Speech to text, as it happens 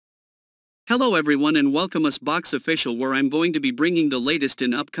Hello everyone and welcome USBOXofficial, where I'm going to be bringing the latest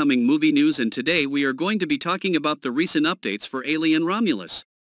in upcoming movie news, and today we are going to be talking about the recent updates for Alien Romulus.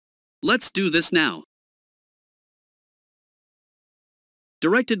 Let's do this now.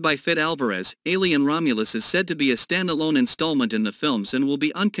 Directed by Fede Alvarez, Alien Romulus is said to be a standalone installment in the films and will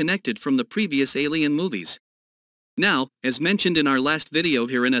be unconnected from the previous Alien movies. Now, as mentioned in our last video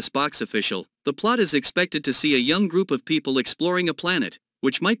here in USBOXofficial, the plot is expected to see a young group of people exploring a planet,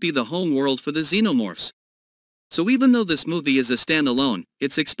 which might be the home world for the xenomorphs. So even though this movie is a standalone,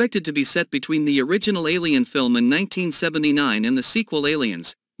 it's expected to be set between the original Alien film in 1979 and the sequel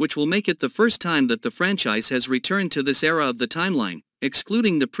Aliens, which will make it the first time that the franchise has returned to this era of the timeline,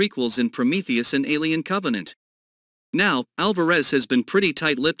 excluding the prequels in Prometheus and Alien Covenant. Now, Alvarez has been pretty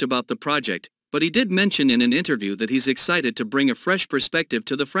tight-lipped about the project, but he did mention in an interview that he's excited to bring a fresh perspective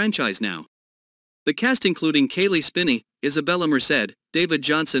to the franchise now. The cast, including Kaylee Spinney, Isabella Merced, David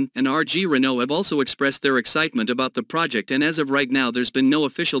Johnson, and R.G. Renault, have also expressed their excitement about the project, and as of right now there's been no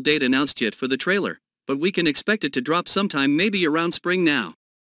official date announced yet for the trailer, but we can expect it to drop sometime maybe around spring now.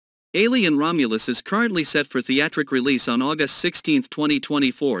 Alien Romulus is currently set for theatric release on August 16,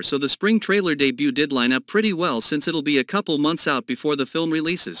 2024, so the spring trailer debut did line up pretty well since it'll be a couple months out before the film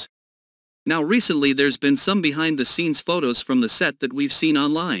releases. Now recently there's been some behind-the-scenes photos from the set that we've seen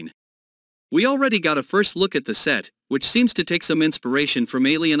online. We already got a first look at the set, which seems to take some inspiration from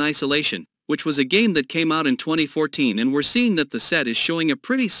Alien Isolation, which was a game that came out in 2014, and we're seeing that the set is showing a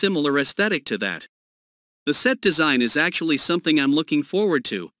pretty similar aesthetic to that. The set design is actually something I'm looking forward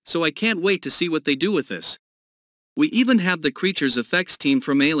to, so I can't wait to see what they do with this. We even have the creatures effects team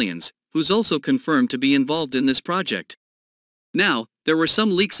from Aliens, who's also confirmed to be involved in this project. Now, there were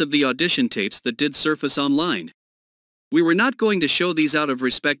some leaks of the audition tapes that did surface online. We were not going to show these out of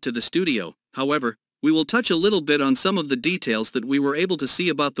respect to the studio, however, we will touch a little bit on some of the details that we were able to see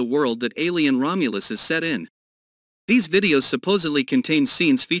about the world that Alien Romulus is set in. These videos supposedly contain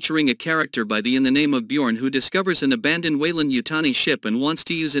scenes featuring a character by the name of Bjorn, who discovers an abandoned Weyland-Yutani ship and wants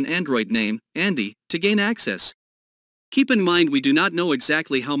to use an android named Andy to gain access. Keep in mind we do not know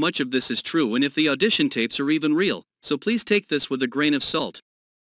exactly how much of this is true and if the audition tapes are even real, so please take this with a grain of salt.